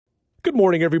Good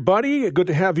morning, everybody. Good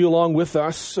to have you along with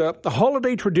us. The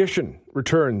holiday tradition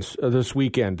returns this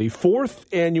weekend. The fourth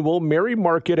annual Merry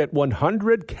Market at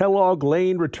 100 Kellogg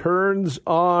Lane returns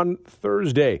on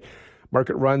Thursday.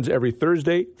 Market runs every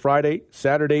Thursday, Friday,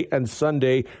 Saturday, and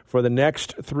Sunday for the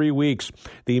next 3 weeks.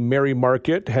 The Merry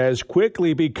Market has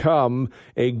quickly become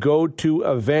a go-to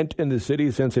event in the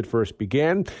city since it first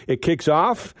began. It kicks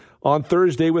off on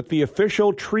Thursday with the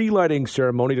official tree lighting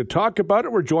ceremony. To talk about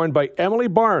it, we're joined by Emily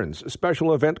Barnes,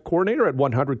 special event coordinator at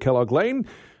 100 Kellogg Lane.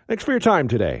 Thanks for your time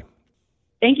today.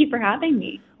 Thank you for having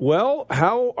me. Well,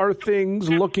 how are things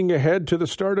looking ahead to the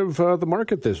start of the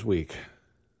market this week?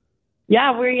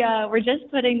 Yeah, we're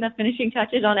just putting the finishing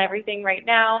touches on everything right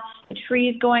now. The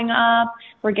tree's going up.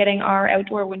 We're getting our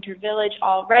outdoor winter village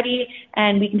all ready,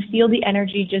 and we can feel the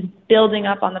energy just building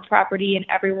up on the property, and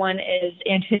everyone is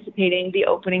anticipating the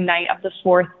opening night of the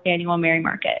fourth annual Merry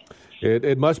Market.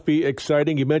 It must be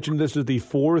exciting. You mentioned this is the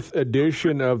fourth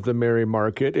edition of the Merry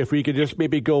Market. If we could just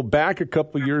maybe go back a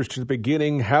couple of years to the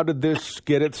beginning, how did this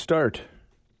get its start?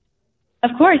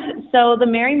 Of course. So the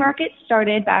Merry Market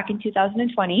started back in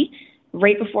 2020.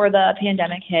 Right before the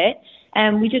pandemic hit.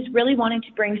 And we just really wanted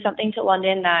to bring something to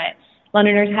London that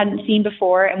Londoners hadn't seen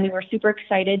before. And we were super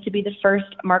excited to be the first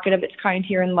market of its kind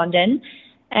here in London.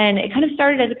 And it kind of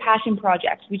started as a passion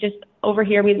project. Over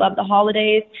here, we love the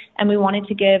holidays, and we wanted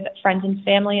to give friends and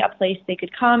family a place they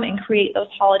could come and create those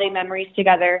holiday memories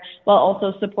together while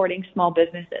also supporting small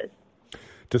businesses.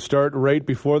 To start right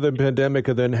before the pandemic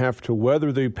and then have to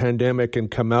weather the pandemic and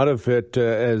come out of it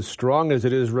as strong as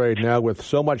it is right now with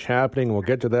so much happening, we'll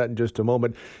get to that in just a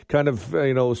moment, kind of,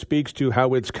 speaks to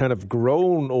how it's kind of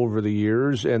grown over the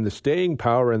years and the staying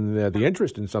power and the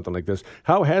interest in something like this.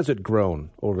 How has it grown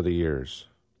over the years?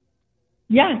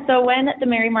 Yeah, so when the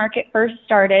Merry Market first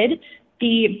started,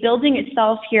 the building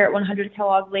itself here at 100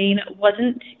 Kellogg Lane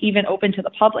wasn't even open to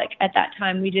the public at that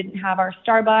time. We didn't have our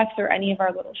Starbucks or any of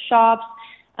our little shops.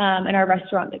 And our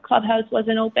restaurant, the clubhouse,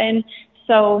 wasn't open.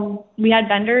 So we had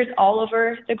vendors all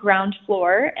over the ground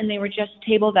floor, and they were just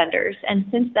table vendors. And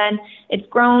since then, it's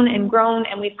grown,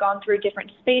 and we've gone through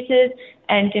different spaces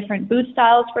and different booth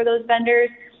styles for those vendors.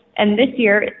 And this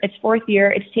year, its fourth year,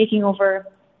 it's taking over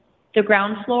the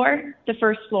ground floor, the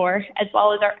first floor, as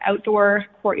well as our outdoor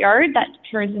courtyard that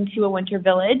turns into a winter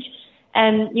village.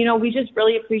 And, we just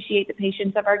really appreciate the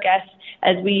patience of our guests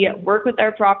as we work with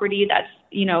our property that's,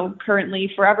 currently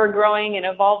forever growing and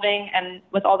evolving, and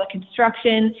with all the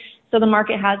construction. So the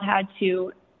market has had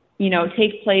to,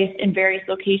 take place in various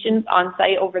locations on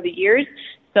site over the years.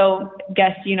 So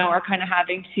guests, are kind of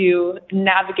having to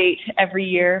navigate every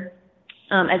year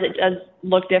as it does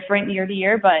look different year to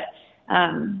year. But,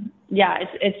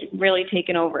 it's really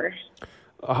taken over.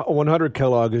 100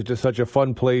 Kellogg is just such a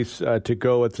fun place to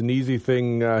go. It's an easy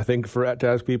thing, I think, to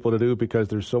ask people to do because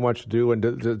there's so much to do, and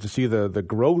to see the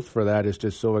growth for that is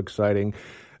just so exciting.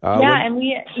 And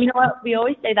we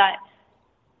always say that,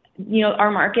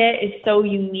 our market is so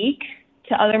unique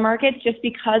to other markets just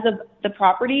because of the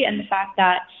property and the fact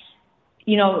that,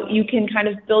 you can kind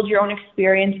of build your own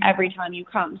experience every time you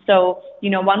come. So,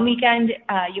 one weekend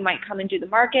you might come and do the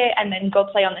market and then go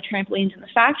play on the trampolines in the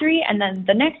factory. And then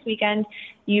the next weekend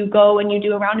you go and you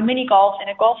do a round of mini golf and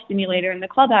a golf simulator in the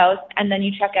clubhouse. And then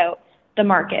you check out the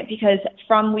market, because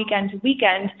from weekend to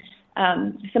weekend,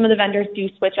 some of the vendors do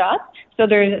switch up. So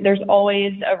there's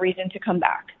always a reason to come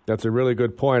back. That's a really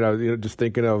good point. I was just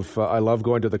thinking of, I love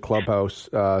going to the clubhouse.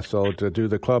 So to do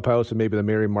the clubhouse and maybe the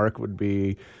Merry Market would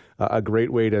be a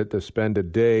great way to spend a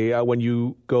day. When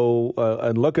you go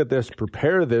and look at this,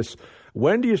 prepare this,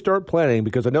 when do you start planning?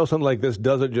 Because I know something like this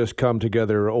doesn't just come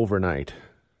together overnight.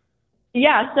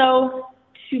 Yeah, so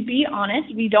to be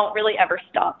honest, we don't really ever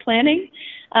stop planning.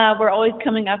 We're always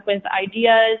coming up with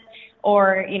ideas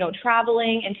or,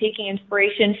 traveling and taking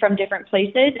inspiration from different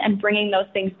places and bringing those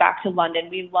things back to London.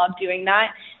 We love doing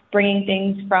that, bringing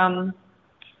things from,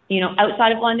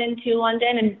 outside of London to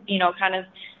London and, kind of,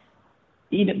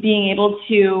 being able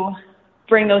to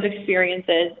bring those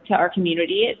experiences to our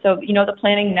community. So, the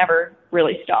planning never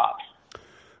really stops.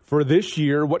 For this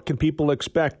year, what can people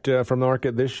expect from the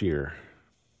market this year?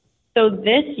 So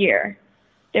this year,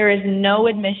 there is no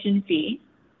admission fee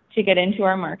to get into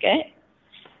our market.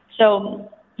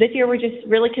 So this year, we're just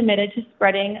really committed to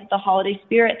spreading the holiday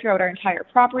spirit throughout our entire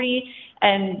property.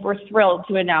 And we're thrilled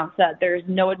to announce that there's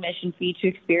no admission fee to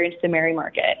experience the Merry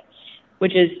Market,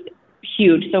 which is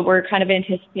huge. So we're kind of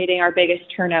anticipating our biggest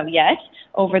turnout yet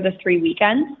over the 3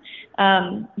 weekends.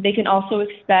 They can also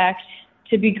expect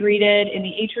to be greeted in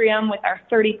the atrium with our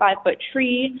 35-foot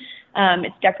tree.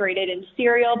 It's decorated in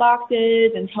cereal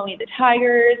boxes and Tony the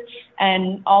Tigers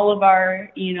and all of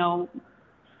our,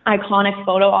 iconic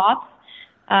photo ops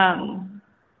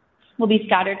will be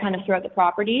scattered kind of throughout the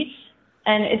property.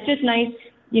 And it's just nice,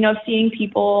 seeing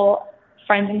people,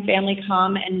 friends and family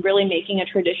come and really making a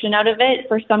tradition out of it.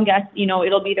 For some guests,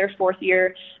 it'll be their 4th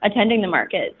year attending the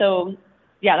market. So,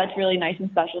 yeah, that's really nice and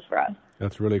special for us.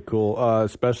 That's really cool,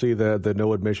 especially the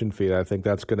no admission fee. I think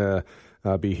that's going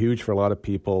to be huge for a lot of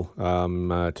people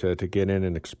to get in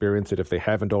and experience it if they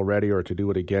haven't already, or to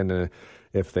do it again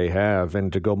if they have,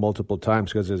 and to go multiple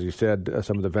times because, as you said,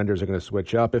 some of the vendors are going to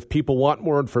switch up. If people want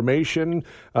more information,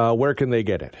 where can they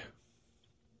get it?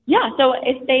 Yeah, so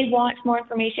if they want more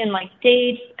information like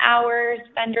dates, hours,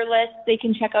 vendor lists, they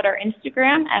can check out our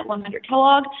Instagram at 100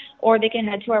 Kellogg, or they can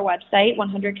head to our website,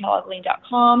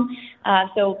 100kelloggLane.com.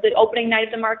 So the opening night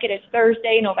of the market is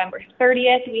Thursday, November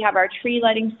 30th. We have our tree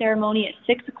lighting ceremony at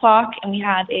 6 o'clock, and we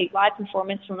have a live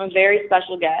performance from a very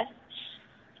special guest.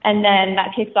 And then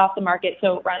that kicks off the market,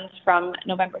 so it runs from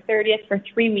November 30th for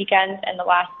 3 weekends, and the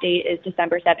last date is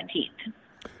December 17th.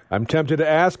 I'm tempted to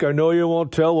ask. I know you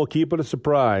won't tell. We'll keep it a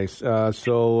surprise. Well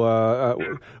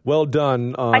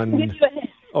done on... I can give you a hint.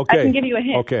 Okay. I can give you a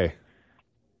hint. Okay.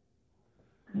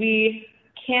 We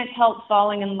can't help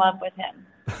falling in love with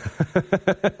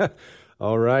him.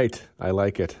 All right. I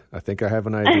like it. I think I have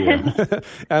an idea.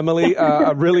 Emily,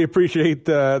 I really appreciate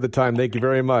the time. Thank you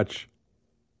very much.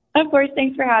 Of course.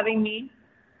 Thanks for having me.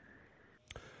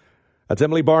 That's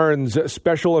Emily Barnes,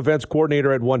 Special Events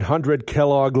Coordinator at 100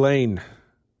 Kellogg Lane.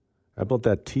 How about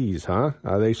that tease, huh?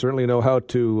 They certainly know how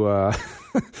to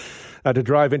to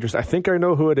drive interest. I think I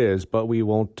know who it is, but we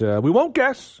won't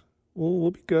guess.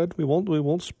 We'll be good. We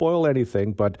won't spoil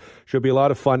anything, but should be a lot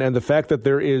of fun. And the fact that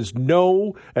there is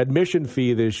no admission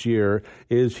fee this year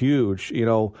is huge.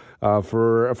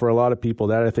 For a lot of people,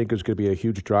 that I think is going to be a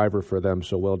huge driver for them.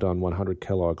 So well done, 100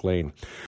 Kellogg Lane.